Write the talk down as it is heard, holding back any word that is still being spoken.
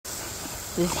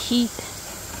This heat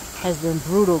has been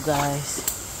brutal, guys.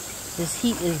 This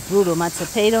heat is brutal. My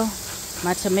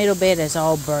tomato bed is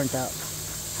all burnt up.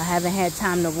 I haven't had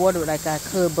time to water it like I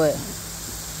could, but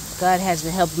God has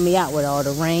been helping me out with all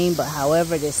the rain. But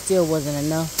however, there still wasn't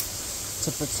enough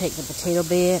to protect the potato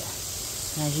bed.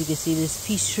 And as you can see, this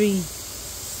peach tree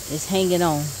is hanging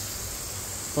on.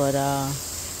 But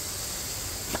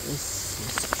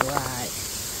it's dried.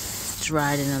 It's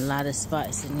dried in a lot of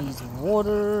spots. It needs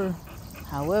water.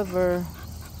 However,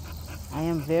 I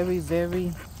am very,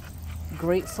 very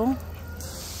grateful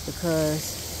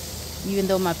because even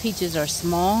though my peaches are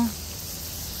small,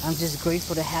 I'm just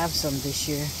grateful to have some this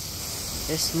year.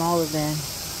 They're smaller than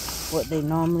what they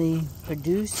normally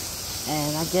produce,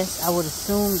 and I guess I would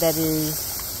assume that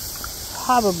is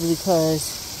probably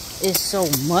because it's so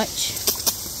much.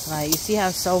 Like, you see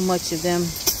how so much of them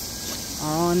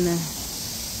are on the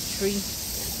tree?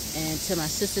 And to my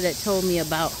sister that told me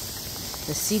about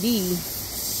the CD,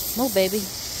 move baby.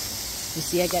 You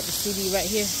see I got the CD right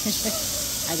here.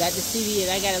 I got the CD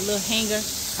and I got a little hanger.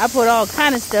 I put all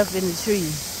kind of stuff in the tree.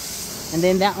 And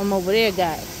then that one over there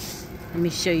got, let me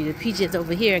show you the peaches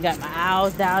over here. I got my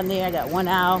owls down there. I got one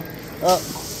owl up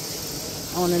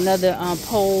on another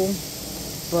pole.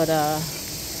 But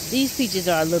these peaches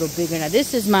are a little bigger. Now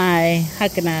this is my,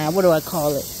 what do I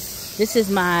call it? This is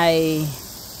my,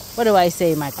 what do I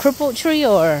say? My crippled tree,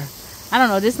 or I don't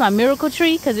know. This is my miracle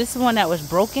tree because this is one that was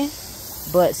broken.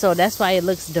 But so that's why it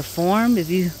looks deformed. If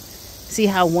you see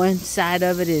how one side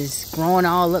of it is growing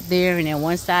all up there and then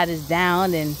one side is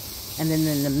down, and then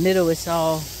in the middle it's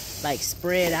all like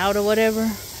spread out or whatever.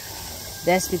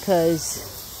 That's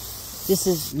because this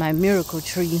is my miracle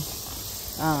tree.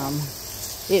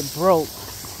 It broke.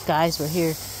 Guys were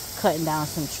here cutting down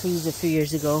some trees a few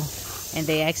years ago and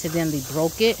they accidentally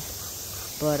broke it.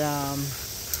 But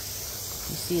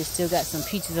you see it still got some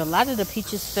peaches. A lot of the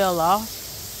peaches fell off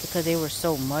because they were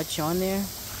so much on there.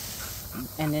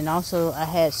 And then also I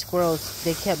had squirrels.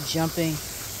 They kept jumping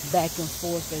back and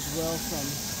forth as well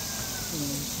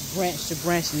from branch to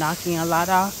branch, knocking a lot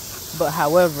off. But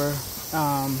however,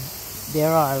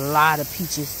 there are a lot of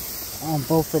peaches on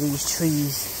both of these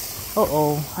trees.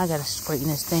 I gotta straighten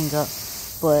this thing up.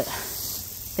 But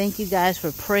thank you guys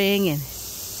for praying and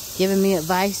giving me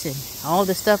advice and all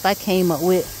the stuff I came up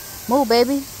with. Move,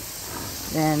 baby.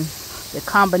 And the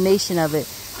combination of it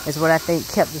is what I think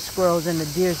kept the squirrels and the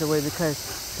deers away, because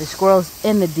the squirrels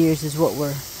and the deers is what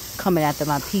were coming after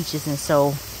my peaches. And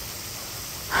so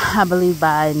I believe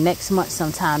by next month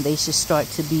sometime they should start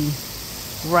to be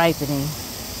ripening,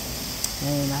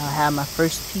 and I'll have my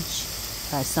first peach.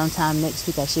 By sometime next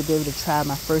week I should be able to try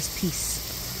my first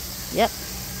piece. Yep.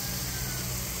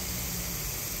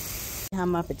 How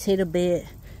my potato bed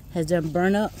has done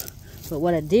burn up. But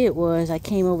what I did was I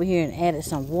came over here and added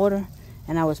some water,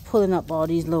 and I was pulling up all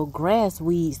these little grass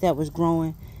weeds that was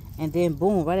growing, and then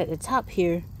boom, right at the top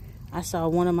here I saw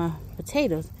one of my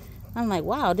potatoes. I'm like,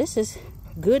 wow, this is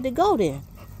good to go then.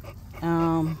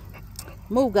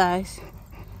 Move, guys.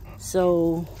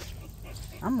 So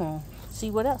I'm gonna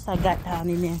see what else I got down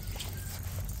in there.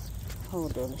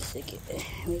 Hold on a second.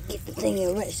 Let me get the thing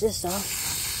and wrench this off,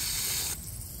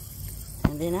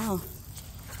 and then I'll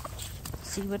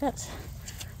see what else.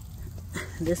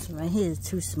 This one right here is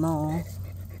too small. It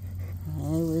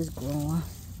was growing.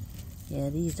 Yeah,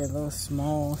 these are little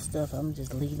small stuff. I'm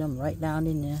just leave them right down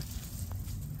in there.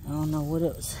 I don't know what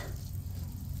else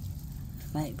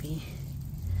might be.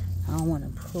 I don't want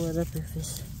to pull it up if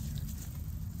it's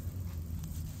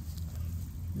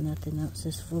nothing else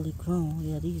is fully grown.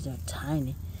 Yeah, these are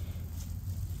tiny.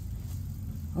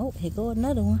 Oh, here go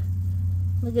another one.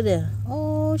 Look at that.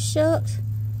 Oh, shucks.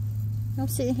 I'm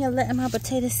sitting here letting my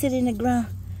potatoes sit in the ground,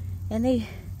 and they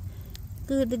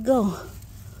good to go.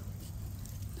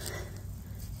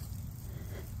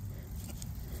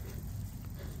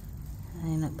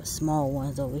 Ain't nothing but small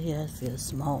ones over here. I feel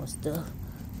small stuff.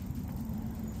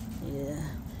 Yeah,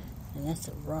 and that's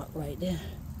a rock right there.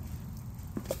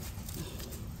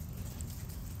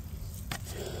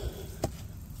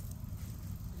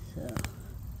 So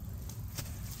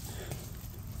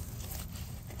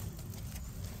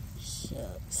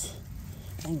shucks,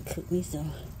 I can cook me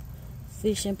some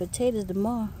fish and potatoes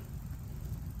tomorrow.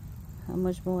 How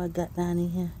much more I got down in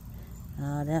here?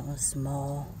 Oh, that one's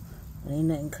small. But ain't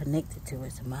nothing connected to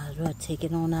it, so might as well take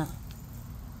it on out.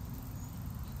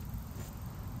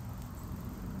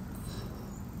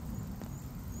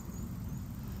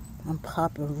 I'm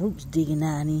popping roots digging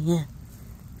down in here.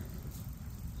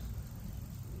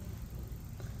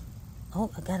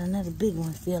 Oh, I got another big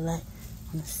one, feel like,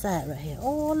 on the side right here.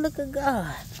 Oh, look at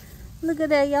God. Look at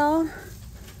that, y'all.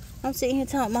 I'm sitting here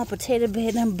talking my potato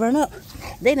bed done burn up.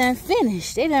 They done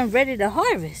finished. They done ready to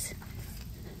harvest.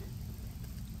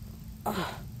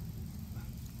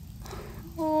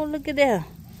 Oh, look at that.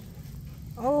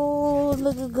 Oh,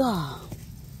 look at God.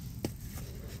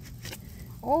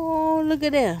 Oh, look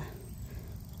at that.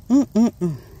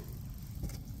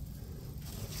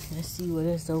 Let's see what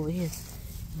else over here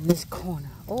in this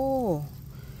corner. Oh,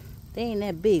 they ain't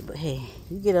that big, but hey,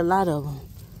 you get a lot of them,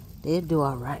 they'll do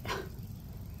all right.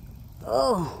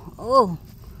 Oh.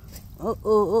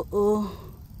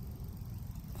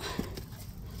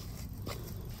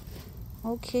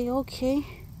 Okay.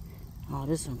 Oh,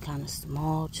 this one kind of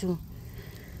small too.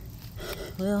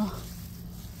 Well,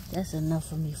 that's enough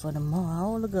for me for tomorrow.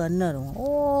 Oh, look at another one.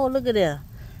 Oh, look at that.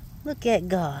 Look at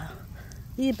God.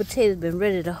 These potatoes been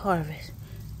ready to harvest.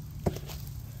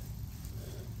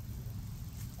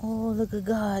 Oh, look at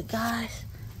God, guys.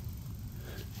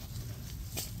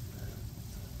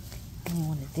 I don't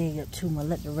want to dig up too much.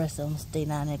 Let the rest of them stay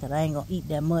down there because I ain't going to eat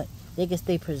that much. They can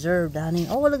stay preserved down there.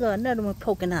 Oh, look at another one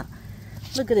poking out.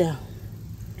 Look at that.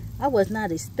 I was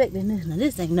not expecting this. Now,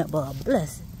 this ain't nothing but a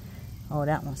blessing. Oh,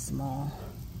 that one's small.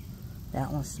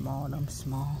 That one's small. Them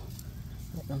small.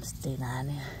 Let them stay down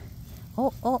there.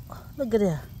 Oh, look at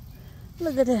that.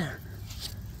 Look at that.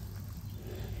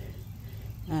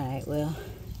 Alright, well,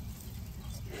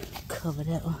 cover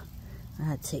that one.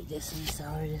 I'll take this one.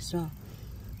 Sorry, this one.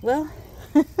 Well,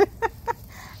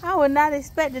 I was not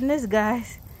expecting this,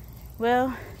 guys.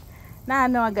 Well, now I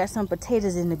know I got some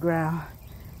potatoes in the ground.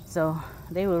 So,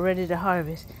 they were ready to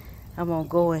harvest. I'm going to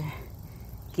go and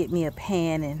get me a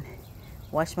pan and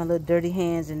wash my little dirty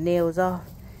hands and nails off.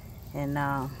 And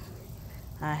I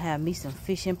have me some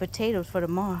fish and potatoes for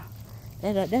tomorrow.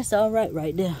 That's all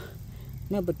right there.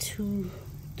 Number 2,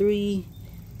 3,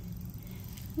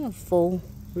 4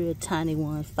 real tiny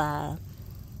ones, 5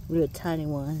 real tiny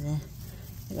ones, and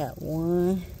I got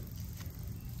 1,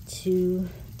 2,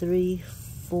 3,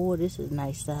 4. This is a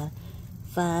nice size.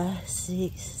 5,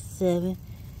 6, 7,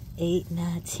 8,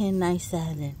 9, 10 nice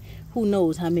size, and who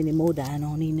knows how many more dying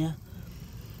on in there.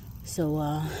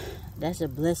 So that's a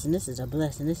blessing. This is a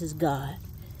blessing. This is God.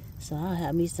 So I'll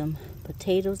have me some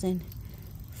potatoes and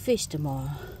fish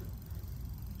tomorrow.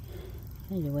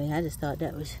 Anyway, I just thought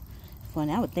that was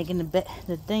funny. I was thinking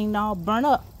the thing all burnt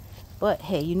up. But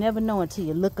hey, you never know until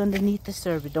you look underneath the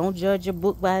surface. Don't judge a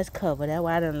book by its cover. That's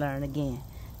why I done learned again.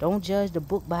 Don't judge the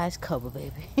book by its cover,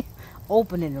 baby.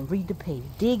 Open it and read the page.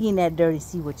 Dig in that dirt and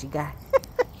see what you got.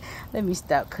 Let me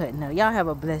stop cutting up. Y'all have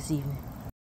a blessed evening.